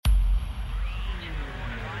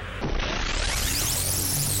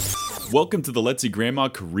Welcome to the Let's See Grandma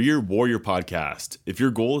Career Warrior Podcast. If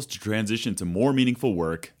your goal is to transition to more meaningful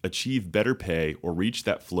work, achieve better pay, or reach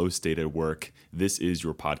that flow state at work, this is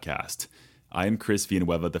your podcast. I am Chris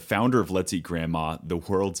Villanueva, the founder of Let's Eat Grandma, the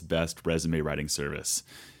world's best resume writing service.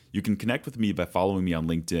 You can connect with me by following me on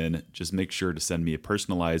LinkedIn. Just make sure to send me a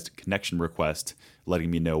personalized connection request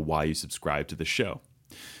letting me know why you subscribe to the show.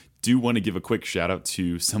 Do want to give a quick shout out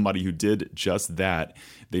to somebody who did just that.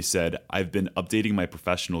 They said, I've been updating my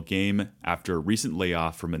professional game after a recent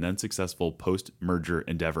layoff from an unsuccessful post-merger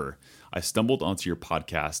endeavor. I stumbled onto your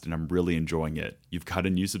podcast and I'm really enjoying it. You've got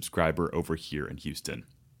a new subscriber over here in Houston.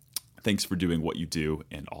 Thanks for doing what you do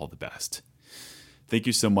and all the best. Thank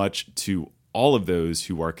you so much to all of those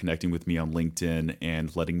who are connecting with me on LinkedIn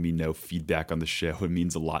and letting me know feedback on the show. It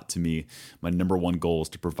means a lot to me. My number one goal is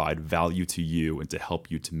to provide value to you and to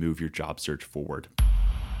help you to move your job search forward.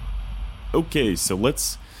 Okay, so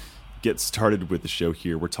let's get started with the show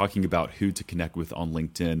here. We're talking about who to connect with on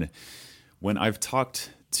LinkedIn. When I've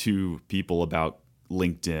talked to people about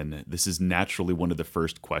LinkedIn, this is naturally one of the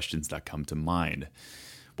first questions that come to mind.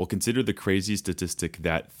 Well, consider the crazy statistic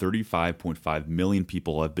that 35.5 million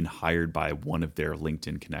people have been hired by one of their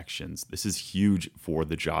LinkedIn connections. This is huge for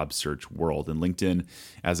the job search world. And LinkedIn,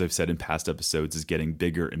 as I've said in past episodes, is getting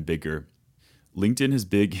bigger and bigger. LinkedIn is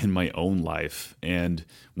big in my own life. And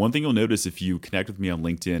one thing you'll notice if you connect with me on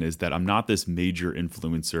LinkedIn is that I'm not this major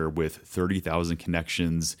influencer with 30,000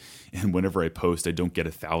 connections. And whenever I post, I don't get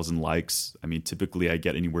 1,000 likes. I mean, typically I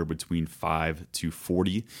get anywhere between 5 to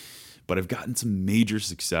 40. But I've gotten some major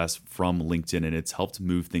success from LinkedIn and it's helped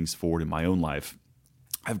move things forward in my own life.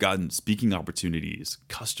 I've gotten speaking opportunities,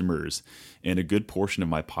 customers, and a good portion of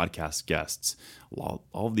my podcast guests. All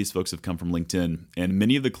of these folks have come from LinkedIn, and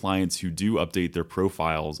many of the clients who do update their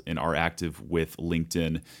profiles and are active with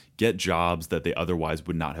LinkedIn get jobs that they otherwise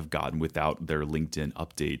would not have gotten without their LinkedIn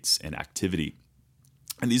updates and activity.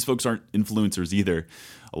 And these folks aren't influencers either.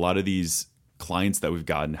 A lot of these clients that we've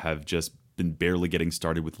gotten have just been barely getting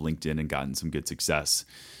started with LinkedIn and gotten some good success.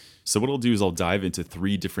 So what I'll do is I'll dive into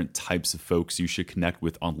 3 different types of folks you should connect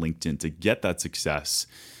with on LinkedIn to get that success.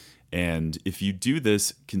 And if you do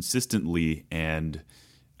this consistently and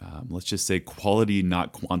let's just say quality,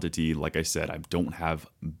 not quantity, like I said, I don't have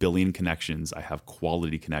a billion connections, I have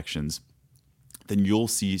quality connections, then you'll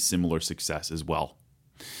see similar success as well.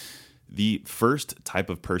 The first type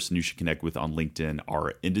of person you should connect with on LinkedIn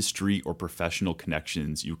are industry or professional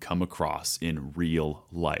connections you come across in real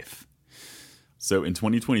life. So in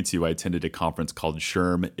 2022, I attended a conference called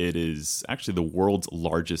SHRM. It is actually the world's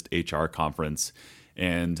largest HR conference.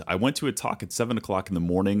 And I went to a talk at 7 o'clock in the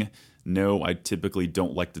morning. No, I typically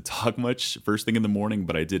don't like to talk much first thing in the morning,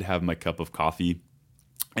 but I did have my cup of coffee.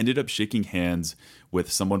 I ended up shaking hands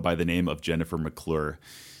with someone by the name of Jennifer McClure.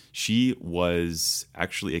 She was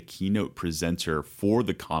actually a keynote presenter for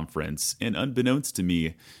the conference, and unbeknownst to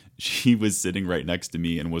me, she was sitting right next to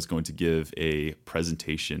me and was going to give a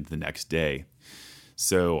presentation the next day.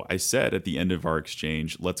 So I said at the end of our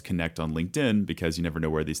exchange, let's connect on LinkedIn because you never know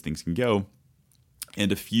where these things can go.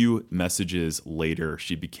 And a few messages later,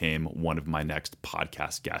 she became one of my next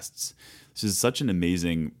podcast guests. This is such an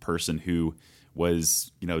amazing person who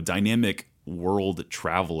was, dynamic world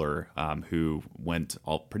traveler who went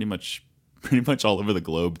pretty much all over the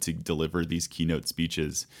globe to deliver these keynote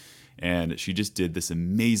speeches. And she just did this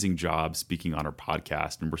amazing job speaking on her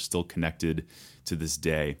podcast, and we're still connected to this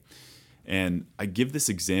day. And I give this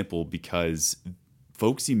example because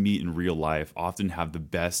folks you meet in real life often have the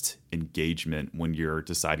best engagement when you're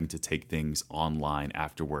deciding to take things online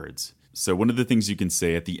afterwards. So one of the things you can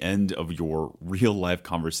say at the end of your real life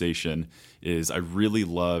conversation is, I really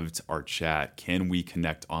loved our chat. Can we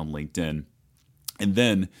connect on LinkedIn? And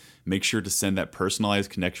then make sure to send that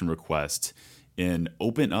personalized connection request and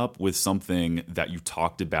open up with something that you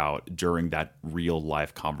talked about during that real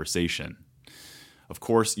life conversation. Of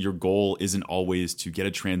course, your goal isn't always to get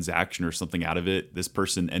a transaction or something out of it. This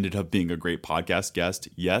person ended up being a great podcast guest,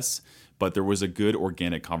 yes, but there was a good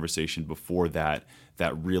organic conversation before that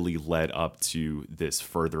really led up to this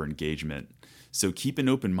further engagement. So keep an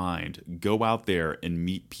open mind. Go out there and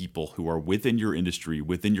meet people who are within your industry,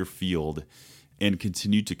 within your field, and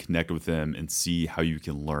continue to connect with them and see how you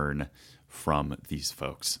can learn from these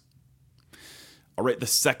folks. All right, the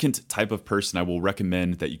second type of person I will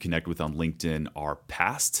recommend that you connect with on LinkedIn are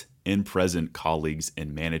past and present colleagues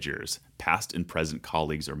and managers. Past and present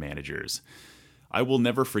colleagues or managers. I will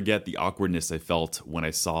never forget the awkwardness I felt when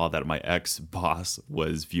I saw that my ex-boss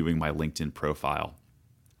was viewing my LinkedIn profile.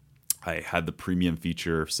 I had the premium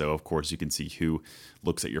feature, so of course you can see who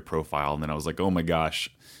looks at your profile. And then I was like, oh my gosh,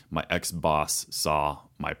 my ex-boss saw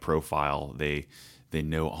my profile. They they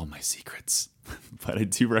know all my secrets. But I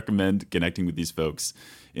do recommend connecting with these folks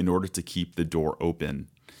in order to keep the door open.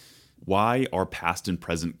 Why are past and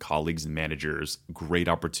present colleagues and managers great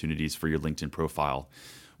opportunities for your LinkedIn profile?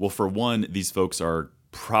 Well, for one, these folks are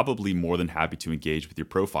probably more than happy to engage with your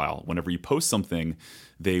profile. Whenever you post something,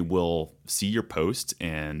 they will see your post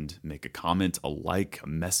and make a comment, a like, a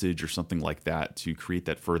message, or something like that to create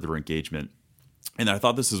that further engagement. And I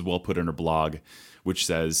thought this is well put in her blog, which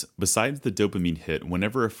says, besides the dopamine hit,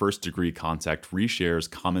 whenever a first degree contact reshares,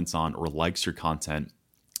 comments on, or likes your content,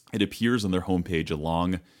 it appears on their homepage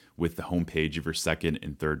along with the homepage of your second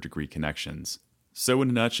and third degree connections. So in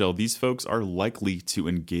a nutshell, these folks are likely to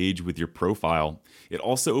engage with your profile. It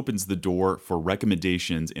also opens the door for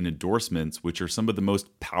recommendations and endorsements, which are some of the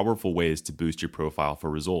most powerful ways to boost your profile for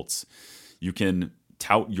results. You can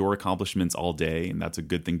tout your accomplishments all day, and that's a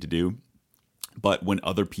good thing to do. But when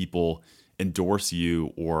other people endorse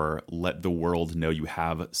you or let the world know you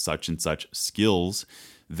have such and such skills,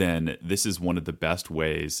 then this is one of the best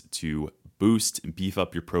ways to boost and beef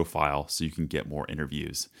up your profile so you can get more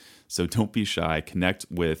interviews. So don't be shy. Connect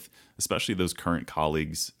with especially those current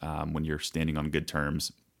colleagues when you're standing on good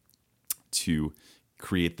terms to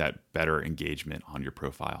create that better engagement on your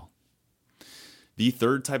profile. The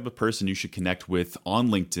third type of person you should connect with on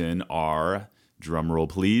LinkedIn are, drumroll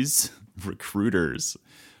please, recruiters.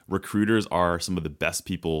 Recruiters are some of the best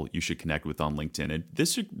people you should connect with on LinkedIn. And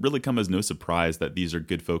this should really come as no surprise that these are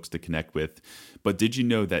good folks to connect with. But did you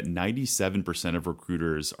know that 97% of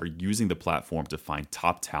recruiters are using the platform to find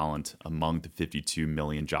top talent among the 52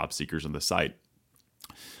 million job seekers on the site?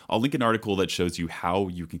 I'll link an article that shows you how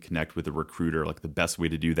you can connect with a recruiter, like the best way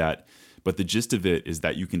to do that. But the gist of it is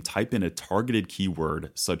that you can type in a targeted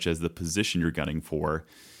keyword, such as the position you're gunning for,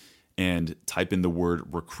 and type in the word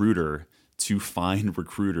recruiter to find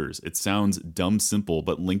recruiters. It sounds dumb simple,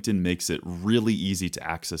 but LinkedIn makes it really easy to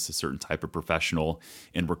access a certain type of professional,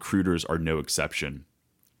 and recruiters are no exception.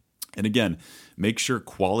 And again, make sure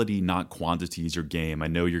quality, not quantity, is your game. I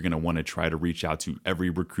know you're going to want to try to reach out to every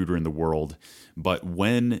recruiter in the world, but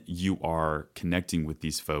when you are connecting with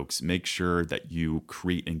these folks, make sure that you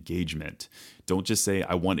create engagement. Don't just say,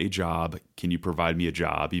 I want a job. Can you provide me a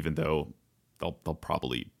job? Even though they'll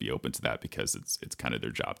probably be open to that because it's kind of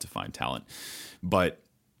their job to find talent. But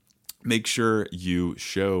make sure you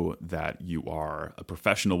show that you are a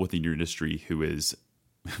professional within your industry who is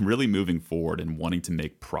really moving forward and wanting to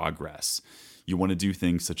make progress. You want to do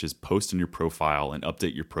things such as post on your profile and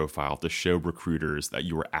update your profile to show recruiters that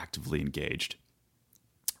you are actively engaged.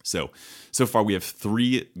 So far we have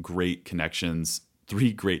three great connections,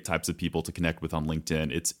 three great types of people to connect with on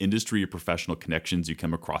LinkedIn. It's industry or professional connections you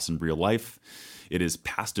come across in real life. It is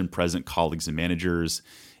past and present colleagues and managers.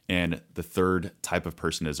 And the third type of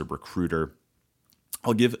person is a recruiter.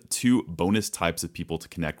 I'll give two bonus types of people to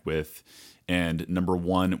connect with. And number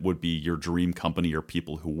one would be your dream company or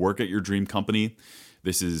people who work at your dream company.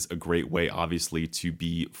 This is a great way, obviously, to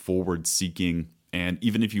be forward seeking. And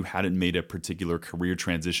even if you hadn't made a particular career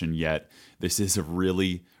transition yet, this is a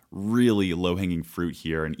really low-hanging fruit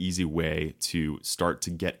here, an easy way to start to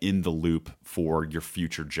get in the loop for your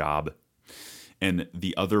future job. And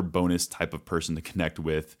the other bonus type of person to connect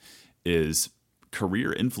with is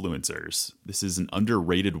career influencers. This is an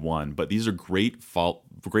underrated one, but these are great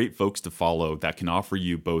folks to follow that can offer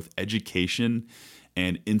you both education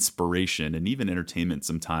and inspiration and even entertainment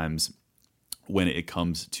sometimes when it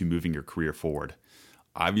comes to moving your career forward.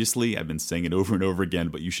 Obviously, I've been saying it over and over again,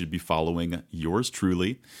 but you should be following yours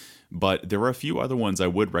truly. But there are a few other ones I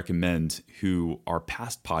would recommend who are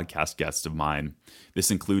past podcast guests of mine.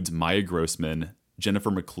 This includes Maya Grossman,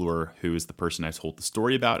 Jennifer McClure, who is the person I told the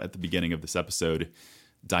story about at the beginning of this episode,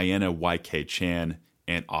 Diana YK Chan,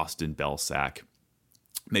 and Austin Belsack.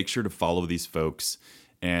 Make sure to follow these folks,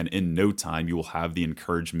 and in no time, you will have the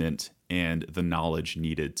encouragement and the knowledge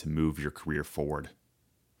needed to move your career forward.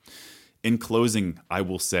 In closing, I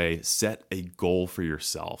will say, set a goal for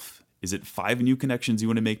yourself. Is it 5 new connections you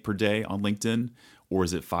want to make per day on LinkedIn, or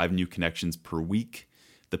is it 5 new connections per week?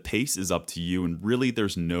 The pace is up to you, and really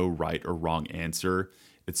there's no right or wrong answer.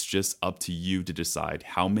 It's just up to you to decide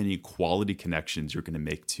how many quality connections you're going to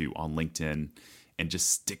make to on LinkedIn, and just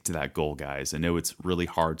stick to that goal, guys. I know it's really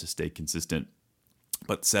hard to stay consistent,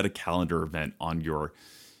 but set a calendar event on your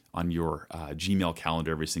Gmail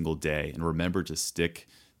calendar every single day, and remember to stick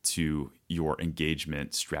to your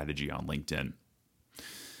engagement strategy on LinkedIn.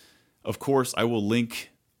 Of course, I will link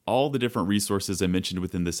all the different resources I mentioned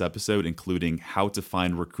within this episode, including how to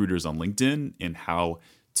find recruiters on LinkedIn and how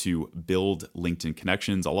to build LinkedIn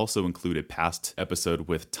connections. I'll also include a past episode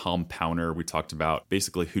with Tom Powner. We talked about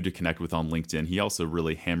basically who to connect with on LinkedIn. He also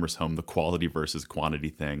really hammers home the quality versus quantity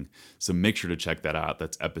thing. So make sure to check that out.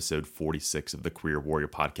 That's episode 46 of the Career Warrior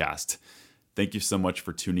Podcast. Thank you so much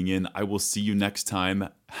for tuning in. I will see you next time.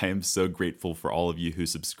 I am so grateful for all of you who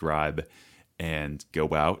subscribe, and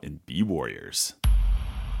go out and be warriors.